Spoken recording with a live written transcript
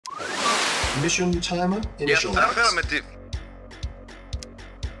Mission timer Yes, initialized. affirmative.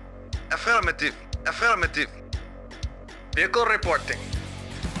 Affirmative. Affirmative. Vehicle reporting.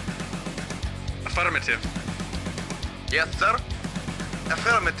 Affirmative. Yes, sir.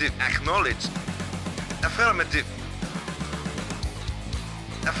 Affirmative. Acknowledged. Affirmative.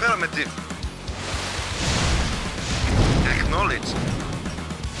 Affirmative. Acknowledged.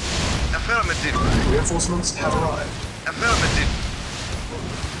 Affirmative. Reinforcements have arrived. Affirmative.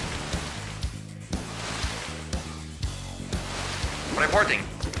 Reporting.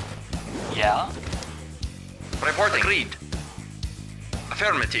 Yeah? Reporting. Agreed.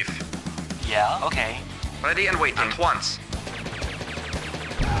 Affirmative. Yeah, okay. Ready and waiting. At once.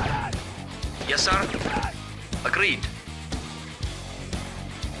 Yes, sir. Agreed.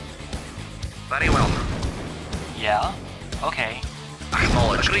 Very well. Yeah? Okay.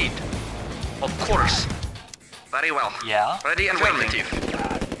 Acknowledged. Agreed. Of course. Very well. Yeah? Ready and waiting.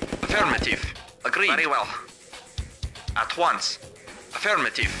 Affirmative. Agreed. Very well. At once.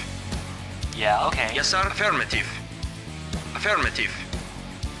 Affirmative. Yeah, okay. Yes, sir. Affirmative. Affirmative.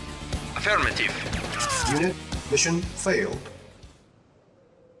 Affirmative. Unit mission failed.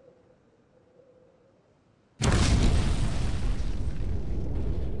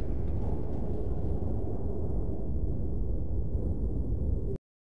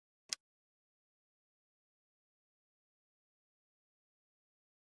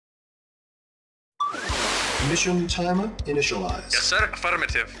 Mission timer initialized. Yes, sir.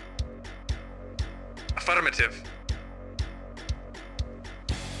 Affirmative. Affirmative.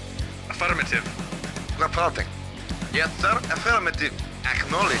 Affirmative. Reporting. Yes, sir. Affirmative.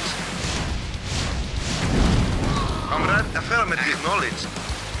 Acknowledged. Comrade, affirmative. Acknowledged.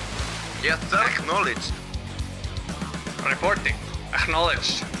 Yes, sir. Acknowledged. Reporting.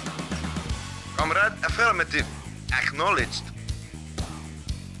 Acknowledged. Comrade, affirmative. Acknowledged.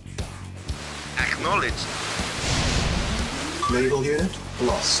 Acknowledged. Naval unit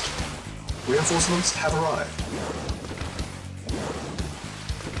lost. Reinforcements have arrived.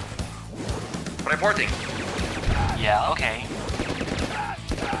 Reporting. Yeah, okay.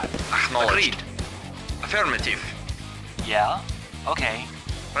 Acknowledged. Agreed. Affirmative. Yeah? Okay.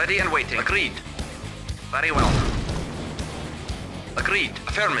 Ready and waiting. Agreed. Very well. Agreed.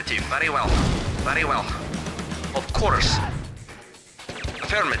 Affirmative. Very well. Very well. Of course.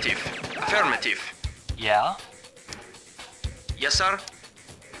 Affirmative. Affirmative. Yeah? Yes, sir.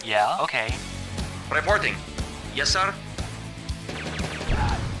 Yeah, okay. Reporting. Yes, sir.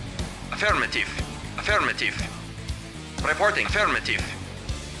 Affirmative. Affirmative. Reporting. Affirmative.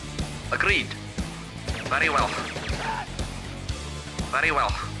 Agreed. Very well. Very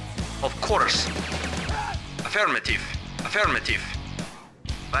well. Of course. Affirmative. Affirmative.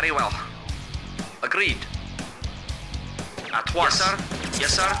 Very well. Agreed. At once. Yes, sir.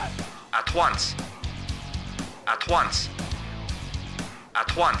 Yes, sir. At once. At once.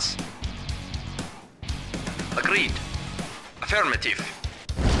 At once. Agreed. Affirmative.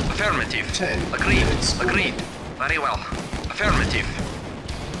 Affirmative. 10 Agreed. minutes. Agreed. Very well. Affirmative.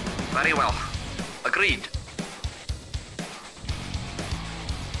 Very well. Agreed.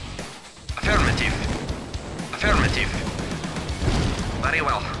 Affirmative. Affirmative. Very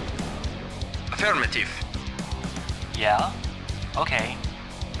well. Affirmative. Yeah? Okay.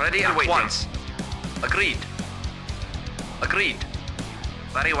 Ready and waiting. Once. Agreed. Agreed.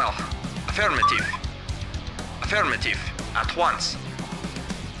 Very well. Affirmative. Affirmative. At once.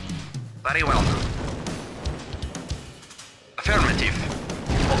 Very well. Affirmative.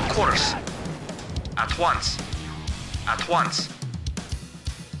 Of course. At once. At once.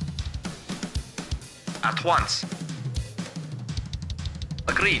 At once.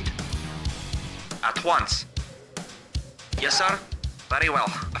 Agreed. At once. Yes, sir. Very well.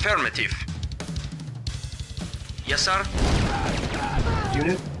 Affirmative. Yes, sir.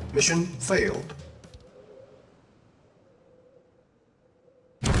 Unit mission failed.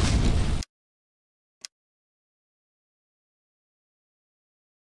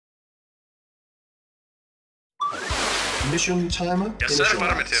 Mission timer Yes, sir. initialized.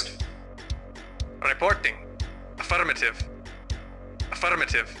 Affirmative. Reporting. Affirmative.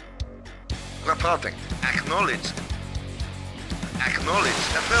 Affirmative. Reporting. Acknowledged. Acknowledged.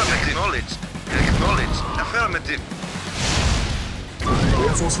 Affirmative. Acknowledged. Acknowledged. Affirmative.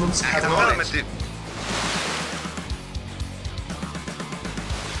 Reinforcements have arrived. Affirmative.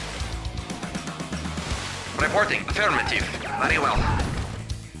 Reporting. Affirmative. Very well.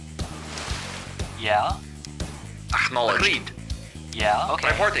 Yeah? Acknowledged. Agreed. Yeah, okay.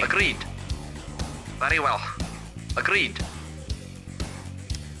 Reporting. Agreed. Very well. Agreed.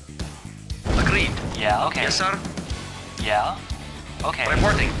 Agreed. Yeah, okay. Yes, sir. Yeah? Okay.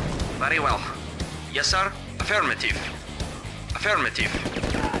 Reporting. Very well. Yes, sir. Affirmative. Affirmative.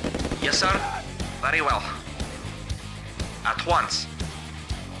 Yes, sir. Very well. At once.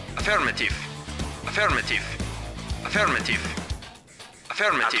 Affirmative. Affirmative. Affirmative.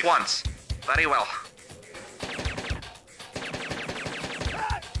 Affirmative. At once. Very well.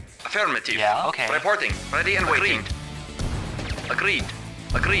 Affirmative. Yeah, okay. Reporting. Ready and waiting. Agreed.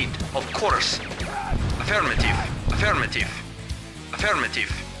 Agreed. Of course. Affirmative. Affirmative.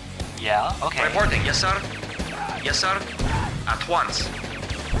 Affirmative. Yeah, okay. Reporting. Yes, sir. Yes, sir. At once.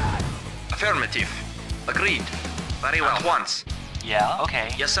 Affirmative. Agreed. Very well. At once. Yeah, okay.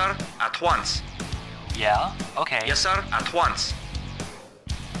 Yes, sir. At once. Yeah, okay. Yes, sir. At once.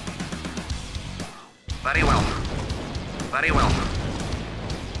 Very well. Very well.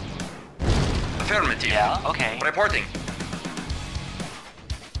 Affirmative. Yeah, okay. Reporting.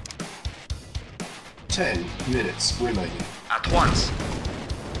 10 minutes remaining. At once.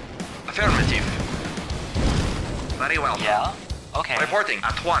 Affirmative. Very well. Yeah, okay. Reporting.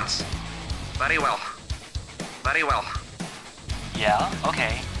 At once. Very well. Very well. Yeah,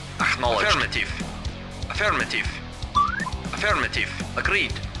 okay. Acknowledged. Affirmative. Affirmative. Affirmative.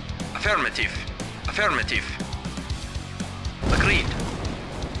 Agreed. Affirmative. Affirmative. Agreed.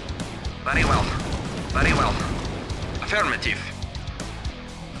 Very well. Very well. Affirmative.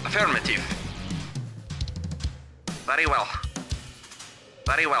 Affirmative. Very well.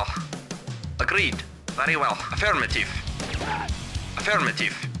 Very well. Agreed. Very well. Affirmative.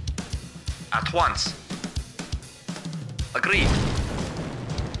 Affirmative. At once. Agreed.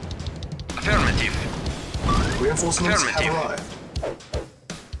 Affirmative. Reinforcements have Affirmative. arrived.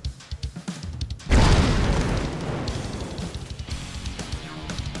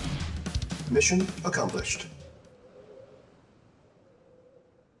 Mission accomplished.